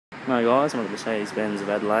Hi guys, I'm at the Mercedes-Benz of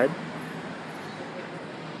Adelaide. You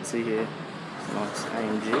can see here, it's a nice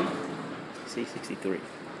AMG C63.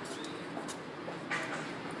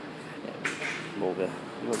 More of a,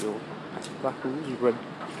 you got your black wheels, red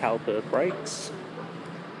caliper brakes.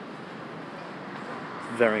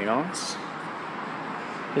 Very nice.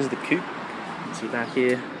 Here's the coupe. You can see back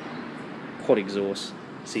here, quad exhaust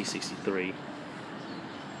C63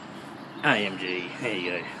 AMG. There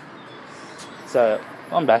you go. So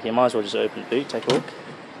I'm back here. Might as well just open the boot. Take a look.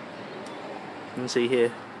 You can see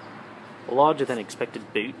here, a larger than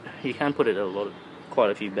expected boot. You can put it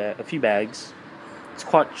quite a few bags. It's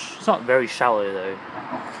not very shallow though,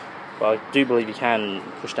 but I do believe you can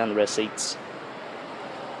push down the rear seats.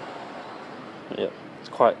 Yeah, it's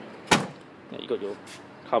quite. You got your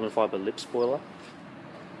carbon fibre lip spoiler.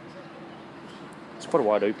 It's quite a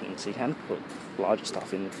wide opening, so you can put larger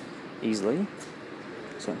stuff in easily.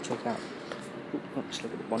 So check out. Just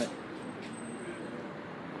look at the bonnet.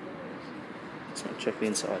 So check the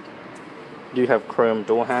inside. You do have chrome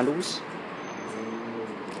door handles.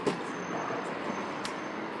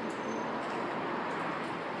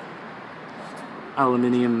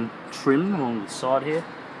 Aluminium trim along the side here.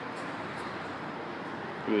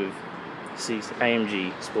 With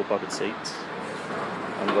AMG sport bucket seats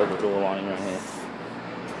and leather door lining right here.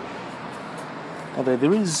 Although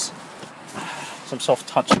there is some soft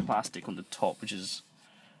touch plastic on the top, which is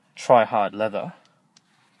tri-hard leather.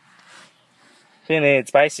 In there,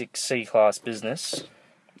 it's basic C-class business.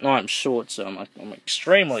 I'm short, so I'm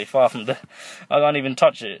extremely far from I can't even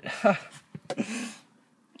touch it.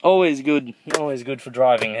 always good for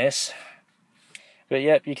driving this. But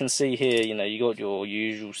yep, you can see here, you got your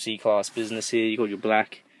usual C-class business here. You got your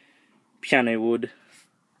black piano wood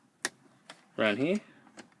around here,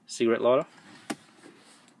 cigarette lighter.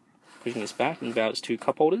 Pushing this back and about its two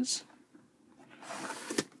cup holders.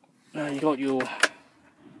 Now you got your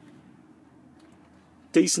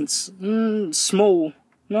decent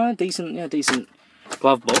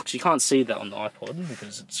glove box. You can't see that on the iPod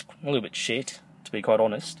because it's a little bit shit, to be quite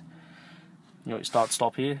honest. You got your start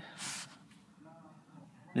stop here.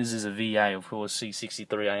 This is a VA, of course, C63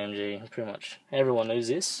 AMG. Pretty much everyone knows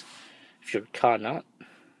this if you're a car nut.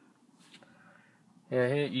 Yeah,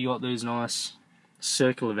 here you got those nice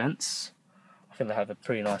circle vents. I think they have a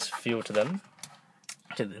pretty nice feel to them.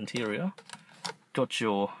 To the interior. Got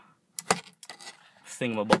your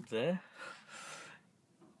thingamabob there.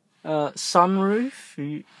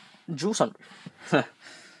 Sunroof, dual sunroof.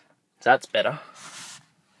 That's better.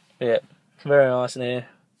 Yeah, very nice in here.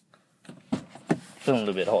 Feeling a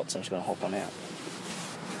little bit hot, so I'm just going to hop on out.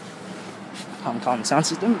 Calm sound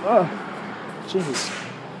system. Oh, jeez.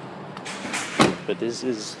 But this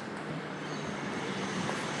is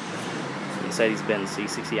Mercedes-Benz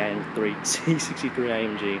C63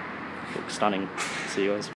 AMG. Looks stunning. See you guys.